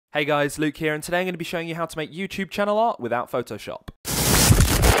Hey guys, Luke here, and today I'm going to be showing you how to make YouTube channel art without Photoshop.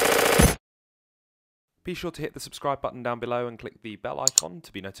 Be sure to hit the subscribe button down below and click the bell icon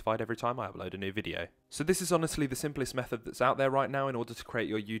to be notified every time I upload a new video. So this is honestly the simplest method that's out there right now in order to create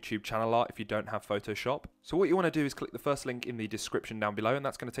your YouTube channel art if you don't have Photoshop. So what you want to do is click the first link in the description down below, and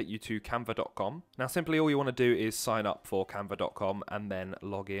that's going to take you to canva.com. Now simply all you want to do is sign up for canva.com and then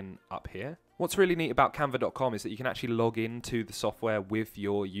log in up here. What's really neat about canva.com is that you can actually log into the software with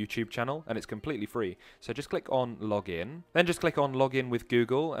your YouTube channel, and it's completely free. So just click on login, then just click on login with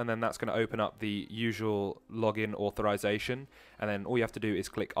Google, and then that's going to open up the usual login authorization, and then all you have to do is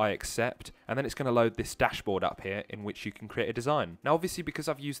click I accept, and then it's going to load this dashboard up here in which you can create a design. Now obviously because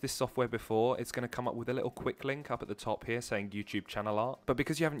I've used this software before, it's going to come up with a little quick link up at the top here saying YouTube channel art, but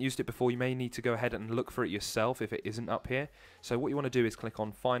because you haven't used it before, you may need to go ahead and look for it yourself if it isn't up here. So what you want to do is click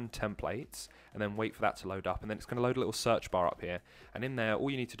on find templates, and then wait for that to load up, and then it's going to load a little search bar up here, and in there all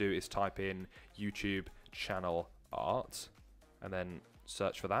you need to do is type in YouTube channel art and then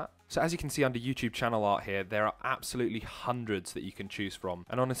search for that. So as you can see under YouTube channel art here, there are absolutely hundreds that you can choose from,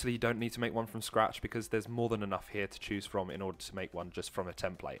 and honestly you don't need to make one from scratch because there's more than enough here to choose from in order to make one just from a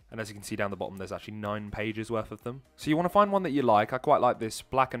template. And as you can see down the bottom, there's actually 9 pages worth of them. So you want to find one that you like. I quite like this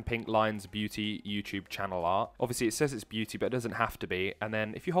black and pink lines beauty YouTube channel art. Obviously it says it's beauty, but it doesn't have to be. And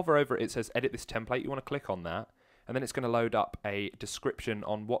then if you hover over it, it says edit this template. You want to click on that, and then it's going to load up a description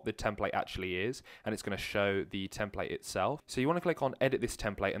on what the template actually is, and it's going to show the template itself. So you want to click on edit this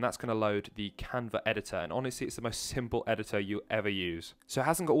template, and that's going to load the Canva editor, and honestly it's the most simple editor you'll ever use. So it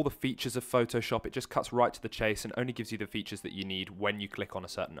hasn't got all the features of Photoshop, it just cuts right to the chase and only gives you the features that you need when you click on a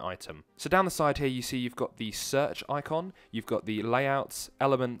certain item. So down the side here you see you've got the search icon, you've got the layouts,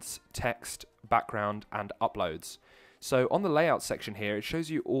 elements, text, background and uploads. So on the layout section here, it shows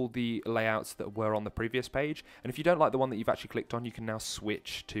you all the layouts that were on the previous page, and if you don't like the one that you've actually clicked on, you can now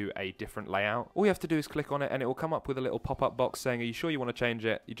switch to a different layout. All you have to do is click on it and it will come up with a little pop-up box saying, are you sure you want to change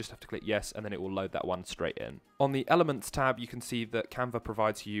it? You just have to click yes, and then it will load that one straight in. On the elements tab, you can see that Canva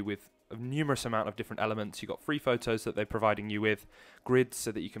provides you with a numerous amount of different elements. You've got free photos that they're providing you with, grids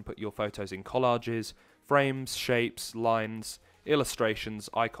so that you can put your photos in collages, frames, shapes, lines, illustrations,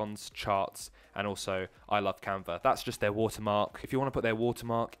 icons, charts, and also I love Canva. That's just their watermark. If you want to put their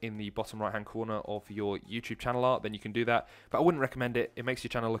watermark in the bottom right hand corner of your YouTube channel art, then you can do that, but I wouldn't recommend it. It makes your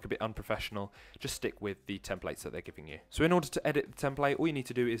channel look a bit unprofessional. Just stick with the templates that they're giving you. So in order to edit the template, all you need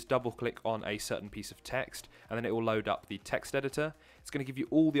to do is double click on a certain piece of text, and then it will load up the text editor. It's going to give you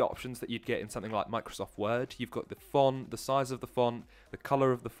all the options that you'd get in something like Microsoft Word. You've got the font, the size of the font, the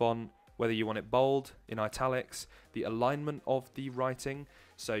color of the font, whether you want it bold, in italics, the alignment of the writing,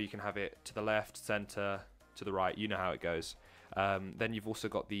 so you can have it to the left, center, to the right, you know how it goes. Then you've also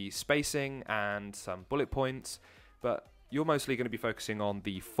got the spacing and some bullet points, but you're mostly going to be focusing on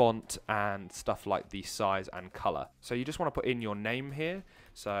the font and stuff like the size and color. So you just want to put in your name here,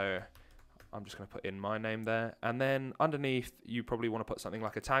 so I'm just going to put in my name there, and then underneath you probably want to put something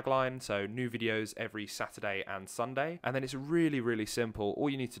like a tagline, so new videos every Saturday and Sunday, and then it's really simple. All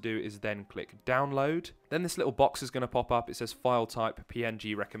you need to do is then click download. Then this little box is going to pop up. It says file type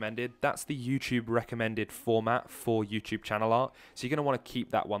PNG recommended. That's the YouTube recommended format for YouTube channel art, so you're going to want to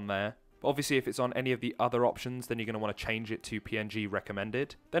keep that one there. But obviously if it's on any of the other options, then you're going to want to change it to PNG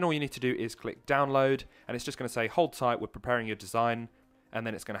recommended. Then all you need to do is click download, and it's just going to say hold tight, we're preparing your design. And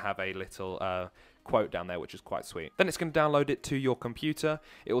then it's going to have a little quote down there, which is quite sweet. Then it's going to download it to your computer.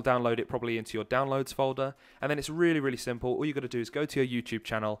 It will download it probably into your downloads folder, and then it's really simple. All you got to do is go to your YouTube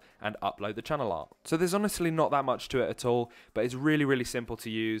channel and upload the channel art. So there's honestly not that much to it at all, but it's really simple to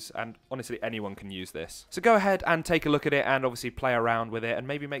use, and honestly anyone can use this. So go ahead and take a look at it and obviously play around with it and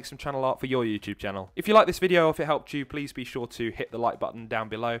maybe make some channel art for your YouTube channel. If you like this video, if it helped you, please be sure to hit the like button down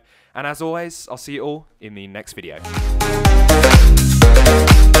below, and as always, I'll see you all in the next video.